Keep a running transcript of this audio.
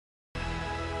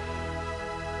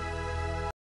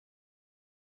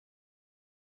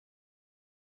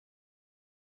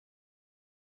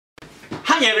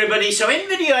Hi everybody, so in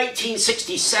video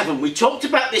 1867 we talked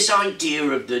about this idea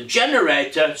of the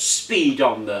generator speed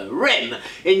on the rim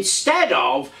instead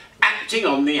of acting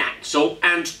on the axle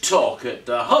and torque at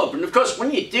the hub. And of course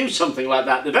when you do something like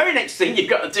that, the very next thing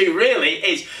you've got to do really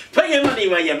is put your money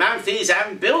where your mouth is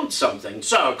and build something.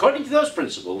 So according to those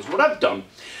principles, what I've done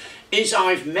is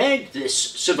I've made this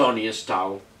Savonia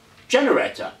style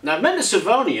generator. Now I've made the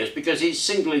Savonias because it's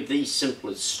simply the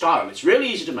simplest style. It's really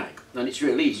easy to make and it's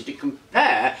really easy to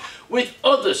compare with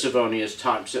other Savonias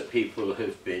types that people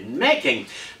have been making.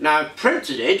 Now I've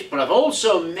printed it, but I've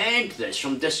also made this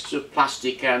from discs of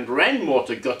plastic and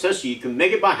rainwater gutter, so you can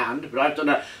make it by hand, but I've done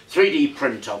a 3D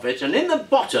print of it, and in the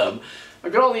bottom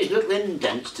I've got all these little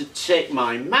indents to take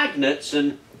my magnets,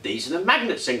 and these are the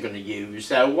magnets I'm going to use.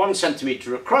 They're 1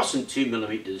 centimetre across and 2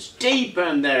 millimetres deep,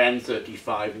 and they're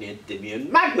N35 neodymium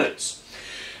magnets.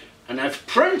 And I've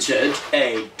printed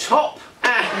a top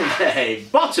and a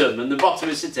bottom, and the bottom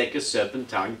is to take a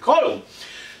serpentine coil.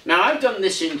 Now I've done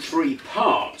this in 3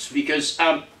 parts because,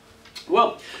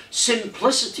 well,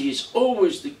 simplicity is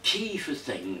always the key for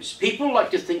things. People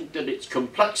like to think that it's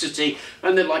complexity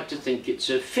and they like to think it's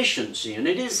efficiency, and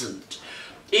it isn't.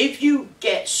 If you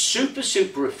get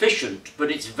super efficient,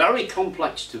 but it's very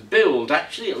complex to build,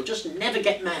 actually it'll just never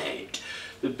get made.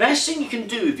 The best thing you can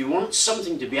do if you want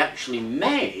something to be actually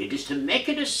made is to make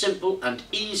it as simple and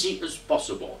easy as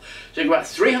possible. So you've got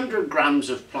 300 grams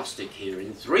of plastic here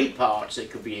in 3 parts.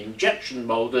 It could be injection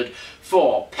moulded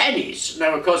for pennies.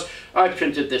 Now of course I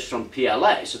printed this from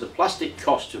PLA, so the plastic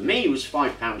cost to me was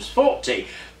 £5.40.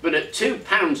 But at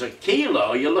 £2 a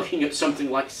kilo, you're looking at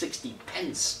something like 60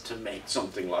 pence to make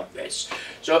something like this.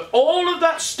 So all of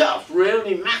that stuff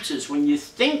really matters when you're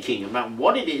thinking about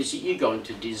what it is that you're going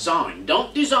to design.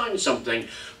 Don't design something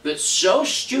that's so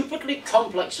stupidly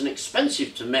complex and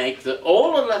expensive to make that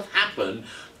all that'll happen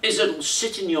is it'll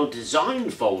sit in your design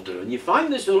folder. And you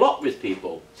find this a lot with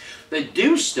people. They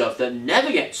do stuff that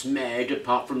never gets made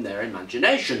apart from their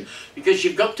imagination, because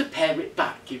you've got to pare it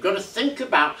back. You've got to think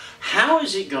about how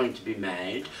is it going to be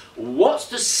made, what's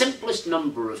the simplest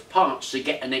number of parts to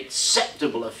get an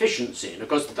acceptable efficiency, and of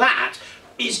course that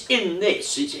is in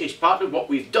this. It's part of what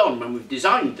we've done when we've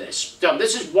designed this. So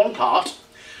this is 1 part.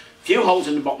 Few holes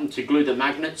in the bottom to glue the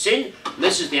magnets in.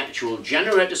 This is the actual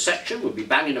generator section. We'll be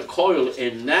banging a coil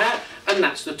in there, and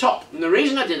that's the top. And the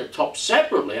reason I did a top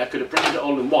separately, I could have printed it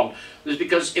all in one, was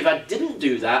because if I didn't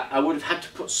do that, I would have had to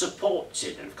put supports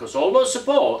in. And of course all those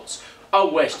supports are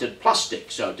wasted plastic.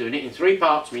 So doing it in 3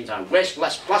 parts means I waste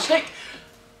less plastic,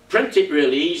 print it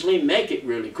really easily, make it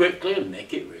really quickly, and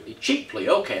make it really cheaply.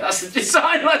 Okay, that's the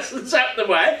design lessons out the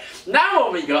way. Now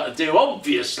what we've got to do,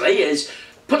 obviously, is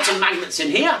put some magnets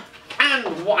in here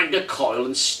and wind a coil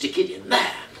and stick it in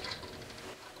there.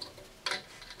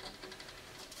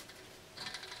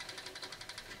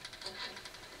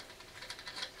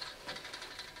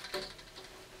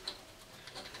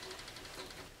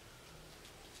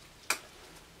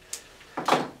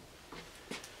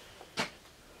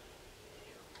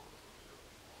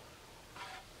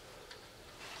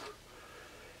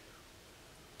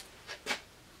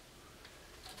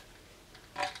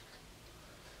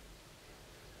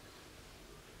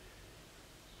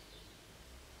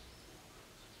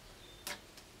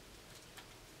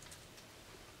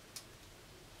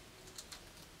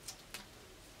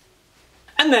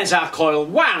 And there's our coil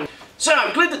wound. So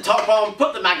I've glued the top on,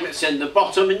 put the magnets in the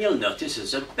bottom, and you'll notice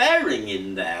there's a bearing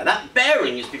in there. That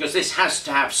bearing is because this has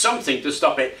to have something to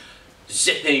stop it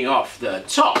zipping off the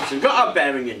top. So we've got our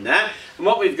bearing in there, and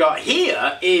what we've got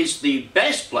here is the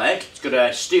base plate. It's got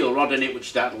a steel rod in it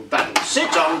which that'll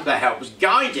sit on to help us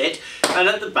guide it, and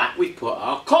at the back we've put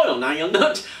our coil. Now you'll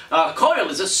note our coil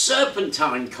is a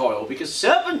serpentine coil, because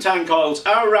serpentine coils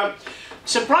are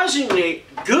surprisingly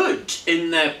good in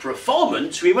their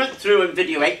performance. We went through in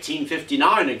video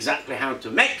 1859 exactly how to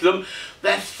make them.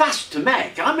 They're fast to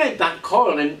make. I made that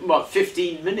coil in, what,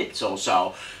 15 minutes or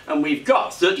so, and we've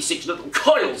got 36 little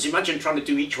coils. Imagine trying to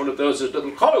do each one of those as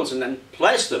little coils and then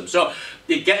place them. So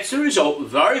it gets the result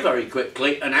very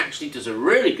quickly and actually does a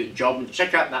really good job, and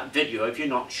check out that video if you're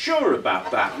not sure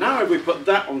about that. Now if we put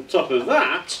that on top of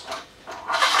that,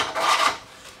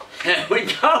 there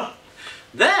we go.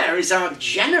 There is our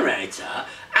generator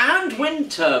and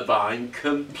wind turbine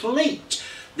complete.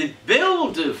 The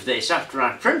build of this, after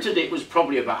I printed it, was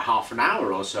probably about half an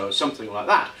hour or so, something like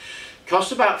that.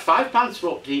 Cost about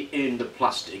 £5.40 in the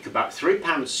plastic, about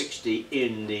 £3.60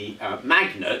 in the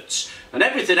magnets, and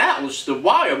everything else, the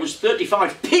wire was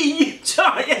 35p.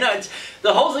 So, you know,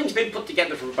 the whole thing's been put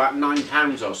together for about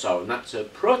 £9 or so, and that's a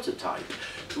prototype.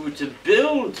 To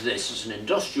build this as an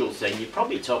industrial thing, you're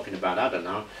probably talking about, I don't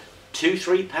know,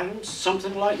 £2–3,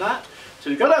 something like that. So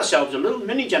we got ourselves a little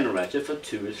mini generator for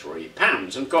 £2 or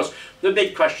 £3. And of course, the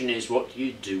big question is, what do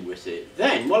you do with it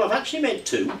then? Well, I've actually made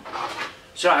two.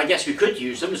 So I guess we could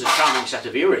use them as a charming set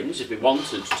of earrings if we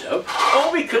wanted to.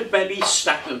 Or we could maybe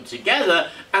stack them together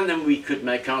and then we could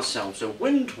make ourselves a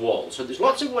wind wall. So there's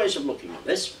lots of ways of looking at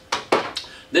this.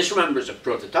 This, remember, is a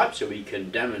prototype, so we can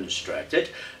demonstrate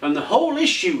it. And the whole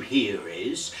issue here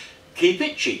is keep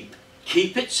it cheap,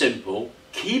 keep it simple,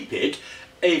 keep it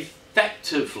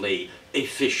effectively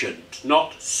efficient,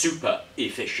 not super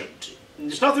efficient. And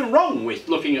there's nothing wrong with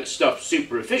looking at stuff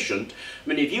super efficient. I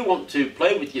mean, if you want to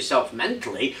play with yourself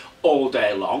mentally all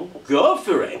day long, go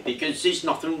for it, because there's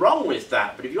nothing wrong with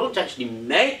that. But if you want to actually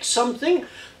make something,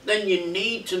 then you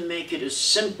need to make it as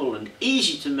simple and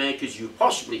easy to make as you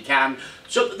possibly can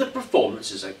so that the performance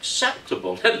is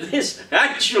acceptable. And this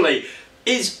actually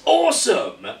is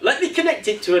awesome. Let me connect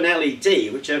it to an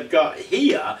LED, which I've got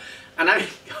here, and I'm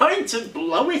going to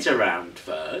blow it around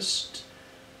first.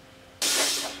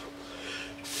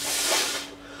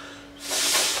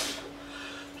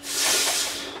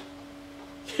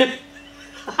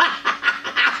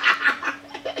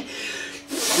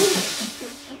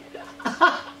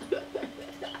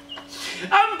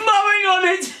 I'm blowing on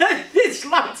it! It's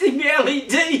lighting the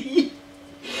LED!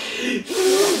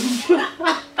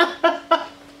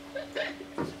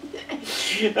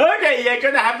 Okay, you're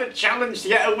going to have a challenge to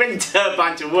get a wind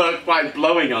turbine to work by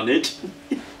blowing on it.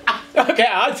 Okay,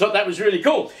 I thought that was really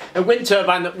cool. A wind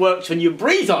turbine that works when you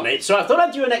breathe on it. So I thought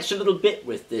I'd do an extra little bit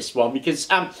with this one because,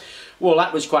 well,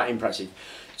 that was quite impressive.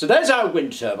 So there's our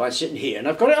wind turbine sitting here, and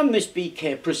I've got it on this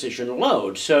BK Precision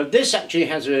load. So this actually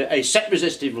has a set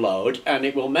resistive load, and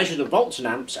it will measure the volts and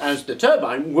amps as the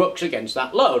turbine works against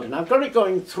that load. And I've got it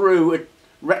going through a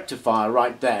rectifier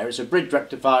right there. It's a bridge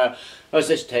rectifier as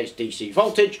this takes DC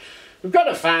voltage. We've got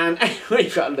a fan, and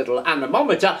we've got a little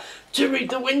anemometer to read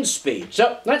the wind speed.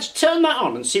 So let's turn that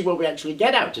on and see what we actually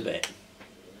get out of it.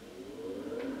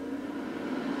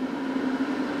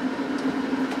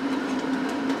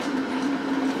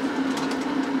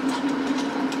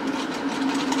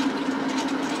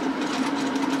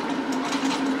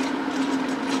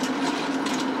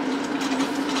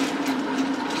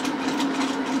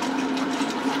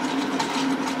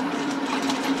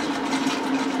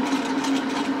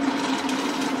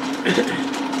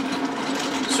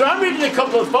 So I'm reading a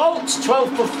couple of volts,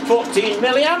 12 to 14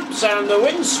 milliamps, and the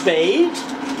wind speed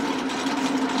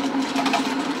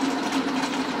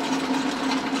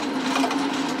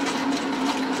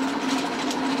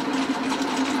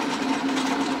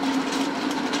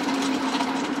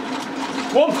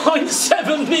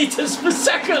 (1.7 meters per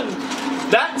second).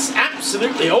 That's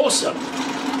absolutely awesome.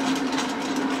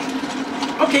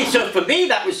 Okay, so for me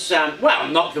that was, well,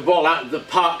 knock the ball out of the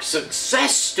park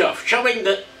success stuff, showing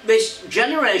that this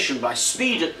generation by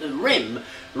speed at the rim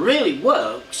really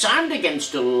works and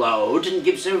against a load and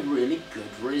gives a really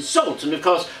good result. And of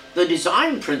course, the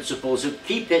design principles of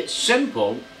keep it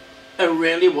simple are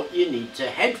really what you need to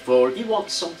head for if you want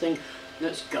something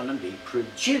that's going to be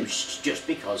produced, just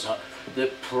because of the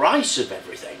price of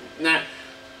everything. Now,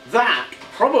 that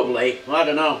probably, I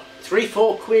don't know,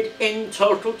 £3–4 in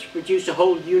total to produce a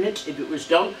whole unit if it was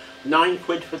done.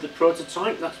 £9 for the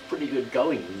prototype. That's pretty good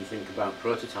going when you think about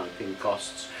prototyping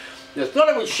costs. I thought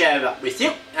I would share that with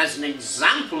you as an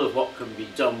example of what can be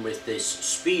done with this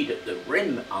speed at the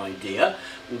rim idea.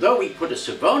 Though we put a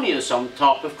Savonius on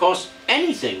top, of course,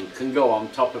 anything can go on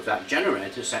top of that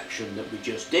generator section that we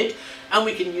just did, and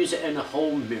we can use it in a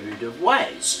whole myriad of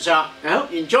ways. So I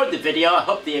hope you enjoyed the video. I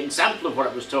hope the example of what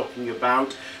I was talking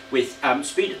about with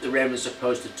speed at the rim as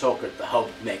opposed to torque at the hub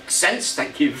makes sense.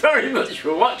 Thank you very much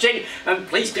for watching, and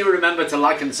please do remember to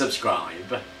like and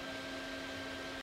subscribe.